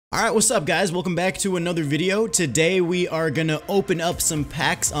Alright, what's up guys? Welcome back to another video. Today we are gonna open up some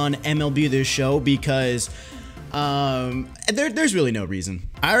packs on MLB This Show because there's really no reason.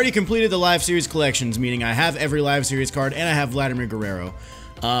 I already completed the live series collections, meaning I have every live series card and I have Vladimir Guerrero.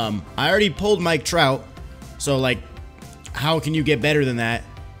 I already pulled Mike Trout, so like, how can you get better than that?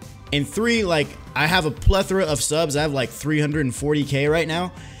 And three, like, I have a plethora of subs. I have like 340k right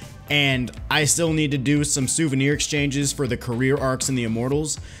now. And I still need to do some souvenir exchanges for the career arcs and the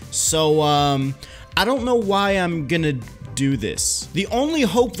immortals. So, I don't know why I'm gonna do this. The only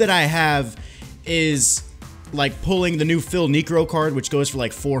hope that I have is like pulling the new Phil Niekro card, which goes for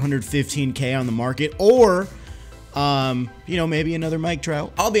like 415k on the market, or you know, maybe another Mike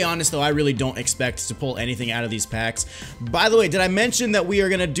Trout. I'll be honest though, I really don't expect to pull anything out of these packs. By the way, did I mention that we are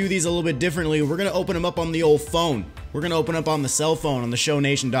gonna do these a little bit differently? We're gonna open them up on the old phone. We're gonna open up on the cell phone on the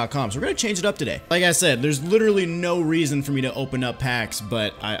shownation.com. So we're gonna change it up today. Like I said, there's literally no reason for me to open up packs,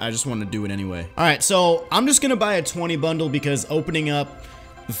 but I just want to do it anyway. All right, so I'm just gonna buy a 20 bundle because opening up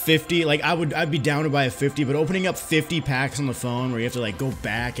 50, like I'd be down to buy a 50, but opening up 50 packs on the phone where you have to like go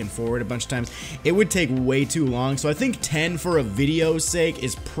back and forward a bunch of times, it would take way too long. So I think 10 for a video's sake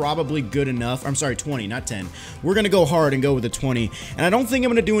is probably good enough. I'm sorry, 20, not 10. We're gonna go hard and go with the 20. And I don't think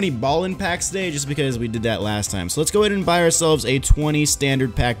I'm gonna do any ball-in packs today just because we did that last time. So let's go ahead and buy ourselves a 20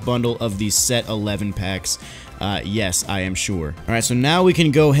 standard pack bundle of these set 11 packs. Yes, I am sure. All right, so now we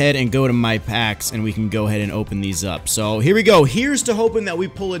can go ahead and go to my packs and we can go ahead and open these up. So here we go. Here's to hoping that we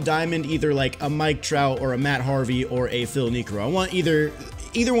pull a diamond, either like a Mike Trout or a Matt Harvey or a Phil Niekro. I want either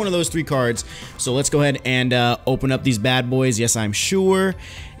one of those three cards. So let's go ahead and open up these bad boys. Yes, I'm sure.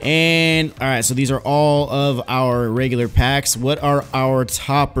 And all right, so these are all of our regular packs. What are our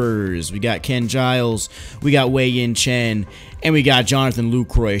toppers? We got Ken Giles, we got Wei Yin Chen, and we got Jonathan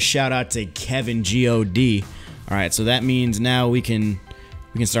Lucroy. Shout out to Kevin God. All right, so that means now we can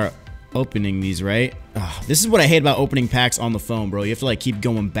start opening these, right? Ugh, this is what I hate about opening packs on the phone, bro. You have to like keep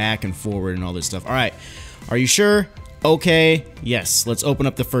going back and forward and all this stuff. All right, are you sure? Okay, yes. Let's open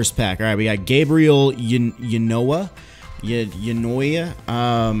up the first pack. All right, we got Gabriel Yanoa.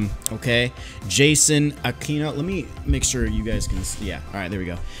 Okay. Jason Aquino. Let me make sure you guys can see. Yeah. All right, there we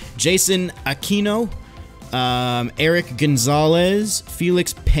go. Jason Aquino. Eric Gonzalez.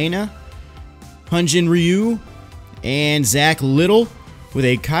 Felix Pena. Hyunjin Ryu. And Zach Little with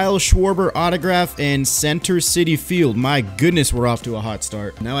a Kyle Schwarber autograph and Center City Field. My goodness, we're off to a hot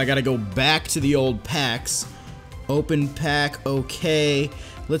start. Now I gotta go back to the old packs. Open pack, okay.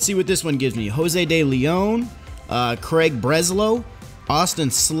 Let's see what this one gives me. Jose De Leon, Craig Breslow, Austin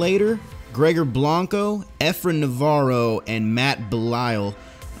Slater, Gregor Blanco, Efren Navarro, and Matt Belisle.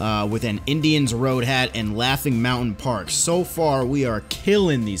 With an Indians Road hat and Laughing Mountain Park. So far, we are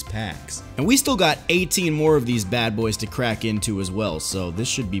killing these packs. And we still got 18 more of these bad boys to crack into as well, so this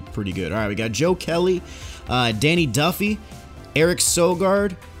should be pretty good. All right, we got Joe Kelly, Danny Duffy, Eric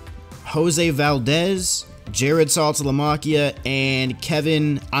Sogard, Jose Valdez, Jared Saltalamacchia, and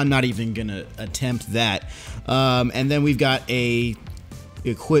Kevin. I'm not even gonna attempt that. And then we've got a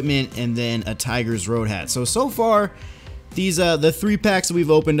equipment and then a Tigers Road hat. So far, these the three packs that we've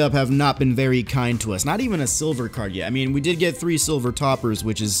opened up have not been very kind to us. Not even a silver card yet. I mean, we did get 3 silver toppers,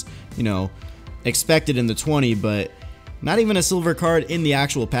 which is, you know, expected in the 20, but not even a silver card in the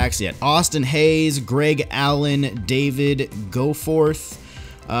actual packs yet. Austin Hayes, Greg Allen, David Goforth,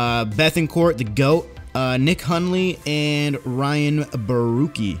 Bethancourt, the GOAT, Nick Hundley, and Ryan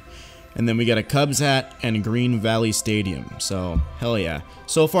Baruki. And then we got a Cubs hat and Green Valley Stadium. So, hell yeah.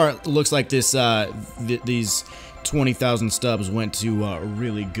 So far, it looks like this these 20,000 stubs went to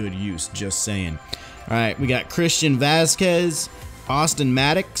really good use, just saying. All right, we got Christian Vasquez, Austin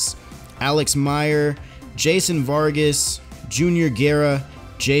Maddox, Alex Meyer, Jason Vargas, Junior Guerra,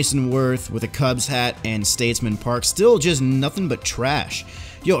 Jason Worth with a Cubs hat and Statesman Park. Still just nothing but trash.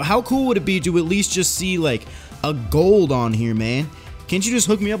 Yo, how cool would it be to at least just see like a gold on here, man? Can't you just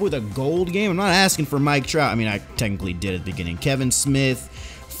hook me up with a gold game? I'm not asking for Mike Trout. I mean, I technically did at the beginning. Kevin Smith,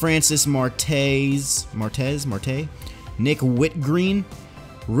 Francis Marte, Nick Whitgreen,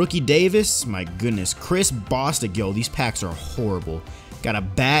 Rookie Davis, my goodness, Chris Bostic. Yo, these packs are horrible. Got a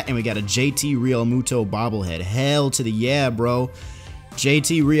bat and we got a JT Realmuto bobblehead. Hell to the yeah, bro.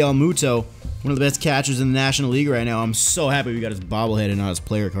 JT Realmuto, one of the best catchers in the National League right now. I'm so happy we got his bobblehead and not his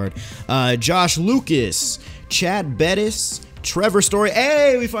player card. Josh Lucas, Chad Bettis, Trevor Story.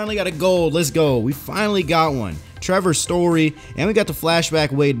 Hey, we finally got a gold. Let's go. We finally got one. Trevor Story, and we got the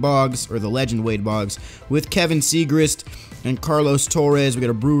flashback Wade Boggs, or the legend Wade Boggs, with Kevin Segrist and Carlos Torres. We got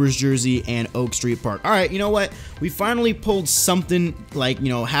a Brewers jersey and Oak Street Park. All right, you know what? We finally pulled something like, you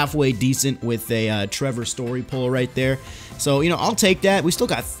know, halfway decent with a Trevor Story pull right there. So, you know, I'll take that. We still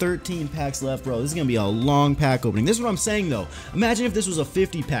got 13 packs left, bro. This is going to be a long pack opening. This is what I'm saying, though. Imagine if this was a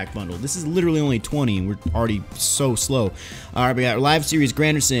 50-pack bundle. This is literally only 20, and we're already so slow. All right, we got Live Series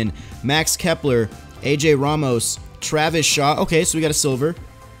Granderson, Max Kepler, AJ Ramos, Travis Shaw. Okay, so we got a silver.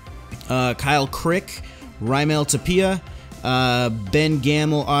 Kyle Crick, Raimel Tapia, Ben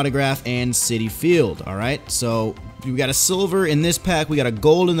Gamble autograph, and City Field. All right, so we got a silver in this pack. We got a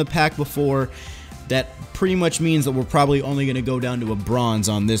gold in the pack before. That pretty much means that we're probably only going to go down to a bronze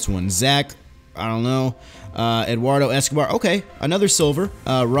on this one. Zach, I don't know. Eduardo Escobar. Okay, another silver.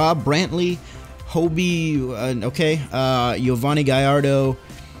 Rob Brantley, Hobie. Okay, Giovanni Gallardo,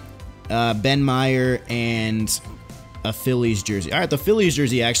 Ben Meyer, and a Phillies jersey. All right, the Phillies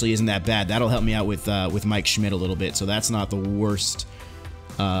jersey actually isn't that bad. That'll help me out with Mike Schmidt a little bit. So that's not the worst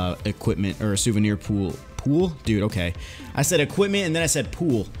equipment or souvenir pool. Pool? Dude, okay. I said equipment and then I said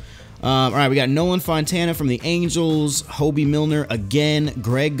pool. All right, we got Nolan Fontana from the Angels, Hobie Milner again,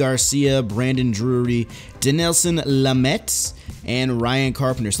 Greg Garcia, Brandon Drury, Dinelson Lamet, and Ryan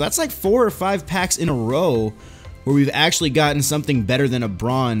Carpenter. So that's like 4 or 5 packs in a row where we've actually gotten something better than a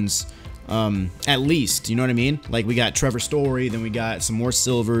bronze, at least. You know what I mean? Like we got Trevor Story, then we got some more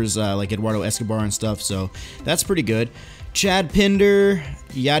silvers like Eduardo Escobar and stuff. So that's pretty good. Chad Pinder,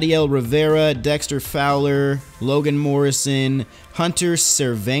 Yadiel Rivera, Dexter Fowler, Logan Morrison, Hunter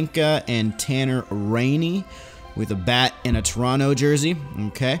Cervenka, and Tanner Rainey with a bat and a Toronto jersey.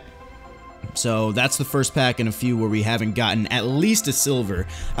 Okay. So that's the first pack in a few where we haven't gotten at least a silver.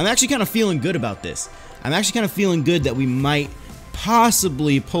 I'm actually kind of feeling good about this. I'm actually kind of feeling good that we might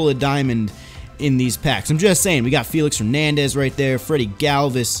possibly pull a diamond in these packs. I'm just saying, we got Felix Hernandez right there, Freddie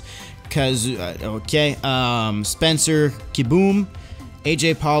Galvis, Spencer Kiboom,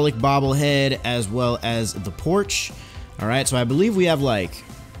 AJ Pollock bobblehead, as well as the Porch. All right, so I believe we have like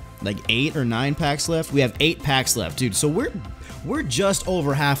 8 or 9 packs left. We have 8 packs left, dude. So we're just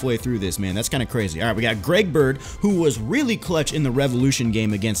over halfway through this, man. That's kind of crazy. All right, we got Greg Bird, who was really clutch in the Revolution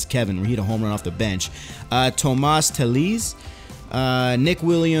game against Kevin, where he hit a home run off the bench. Tomas Tellez, Nick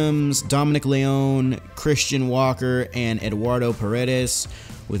Williams, Dominic Leone, Christian Walker, and Eduardo Paredes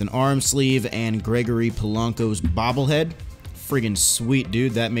with an arm sleeve and Gregory Polanco's bobblehead. Friggin' sweet,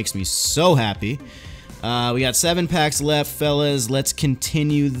 dude. That makes me so happy. We got 7 packs left, fellas. Let's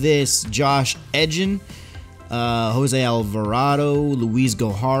continue this. Josh Edgen, Jose Alvarado, Luis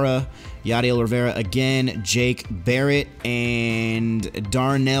Gohara, Yadiel Rivera again, Jake Barrett, and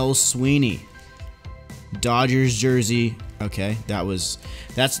Darnell Sweeney. Dodgers jersey. Okay, that's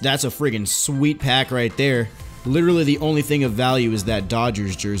a friggin' sweet pack right there. Literally the only thing of value is that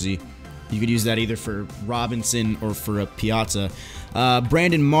Dodgers jersey. You could use that either for Robinson or for a Piazza.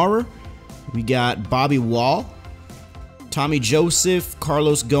 Brandon Maurer. We got Bobby Wall, Tommy Joseph,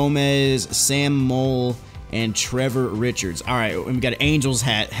 Carlos Gomez, Sam Mole, and Trevor Richards. All right, and we got Angels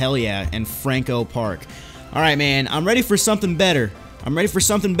hat, hell yeah, and Franco Park. All right, man, I'm ready for something better. I'm ready for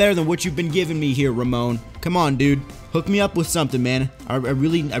something better than what you've been giving me here, Ramon. Come on, dude. Hook me up with something, man. I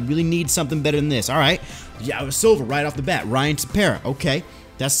really need something better than this. All right. Yeah, it was silver right off the bat. Ryan Tepera. Okay,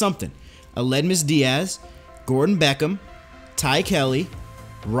 that's something. Aledmus Diaz, Gordon Beckham, Ty Kelly,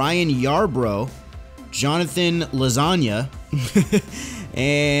 Ryan Yarbrough, Jonathan Lasagna,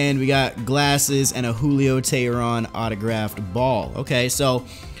 and we got glasses and a Julio Teheran autographed ball. Okay, so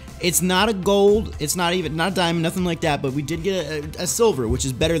it's not a gold, it's not a diamond, nothing like that, but we did get a silver, which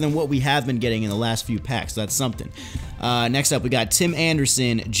is better than what we have been getting in the last few packs. So that's something. Next up, we got Tim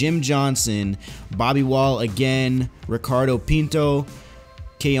Anderson, Jim Johnson, Bobby Wall again, Ricardo Pinto,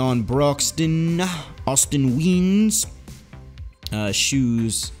 Keon Broxton, Austin Weens,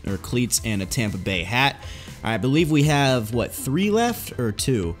 shoes or cleats, and a Tampa Bay hat. I believe we have, what, 3 left or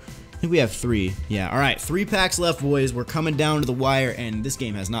 2? I think we have 3. Yeah, all right, 3 packs left, boys. We're coming down to the wire, and this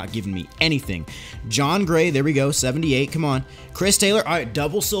game has not given me anything. John Gray, there we go, 78, come on. Chris Taylor, all right,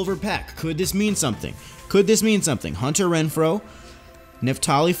 double silver pack. Could this mean something? Could this mean something? Hunter Renfroe,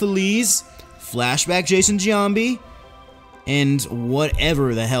 Neftali Feliz, flashback Jason Giambi, and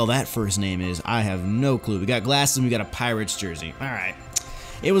whatever the hell that first name is. I have no clue. We got glasses and we got a Pirates jersey. All right.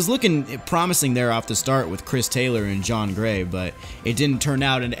 It was looking promising there off the start with Chris Taylor and John Gray, but it didn't turn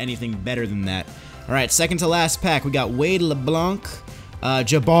out into anything better than that. All right, second to last pack, we got Wade LeBlanc,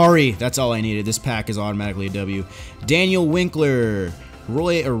 Jabari. That's all I needed. This pack is automatically a W. Daniel Winkler,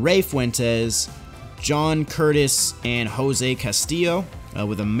 Ray Fuentes, John Curtis, and Jose Castillo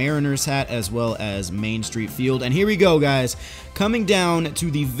with a Mariners hat as well as Main Street Field. And here we go, guys. Coming down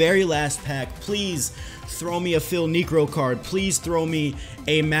to the very last pack. Please throw me a Phil Niekro card. Please throw me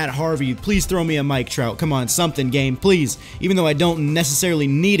a Matt Harvey. Please throw me a Mike Trout. Come on, something, game, please. Even though I don't necessarily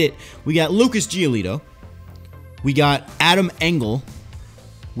need it, we got Lucas Giolito, We got Adam Engel.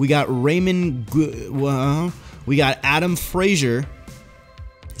 We got Raymond. We got Adam Frazier.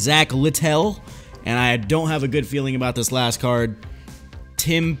 Zach Littell. And I don't have a good feeling about this last card.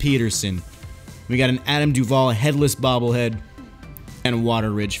 Tim Peterson. We got an Adam Duvall headless bobblehead. And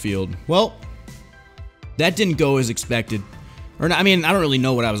Water Ridgefield. Well, that didn't go as expected. Or not, I mean, I don't really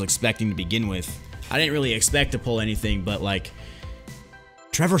know what I was expecting to begin with. I didn't really expect to pull anything, but like...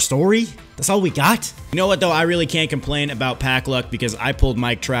 Trevor Story? That's all we got? You know what though, I really can't complain about pack luck because I pulled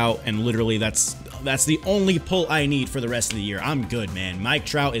Mike Trout and literally that's the only pull I need for the rest of the year. I'm good, man. Mike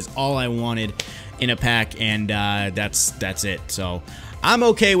Trout is all I wanted in a pack and that's it. So I'm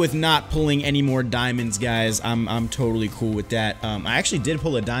okay with not pulling any more diamonds, guys. I'm totally cool with that. I actually did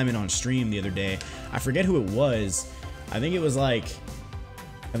pull a diamond on stream the other day. I forget who it was. I think it was like...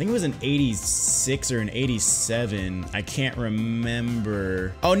 I think it was an 86 or an 87. I can't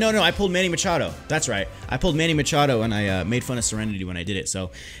remember. Oh, no, I pulled Manny Machado. That's right. I pulled Manny Machado, and I made fun of Serenity when I did it.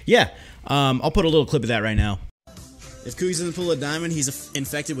 So, yeah. I'll put a little clip of that right now. If Coogies doesn't pull a diamond, he's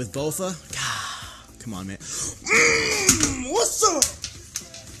infected with Bofa. Come on, man. What's up?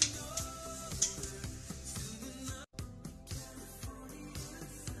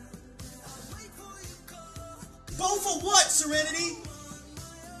 Bofa what, Serenity?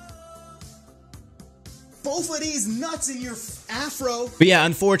 Both of these nuts in your afro. But yeah,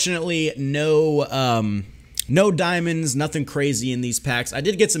 unfortunately, no diamonds, nothing crazy in these packs. I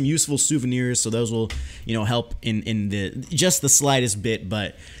did get some useful souvenirs, so those will, you know, help in the just the slightest bit.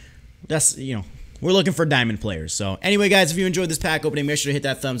 But that's, you know, we're looking for diamond players. So anyway, guys, if you enjoyed this pack opening, make sure to hit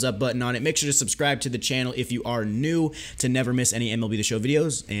that thumbs up button on it. Make sure to subscribe to the channel if you are new to never miss any MLB The Show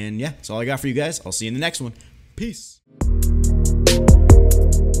videos. And yeah, that's all I got for you guys. I'll see you in the next one. Peace.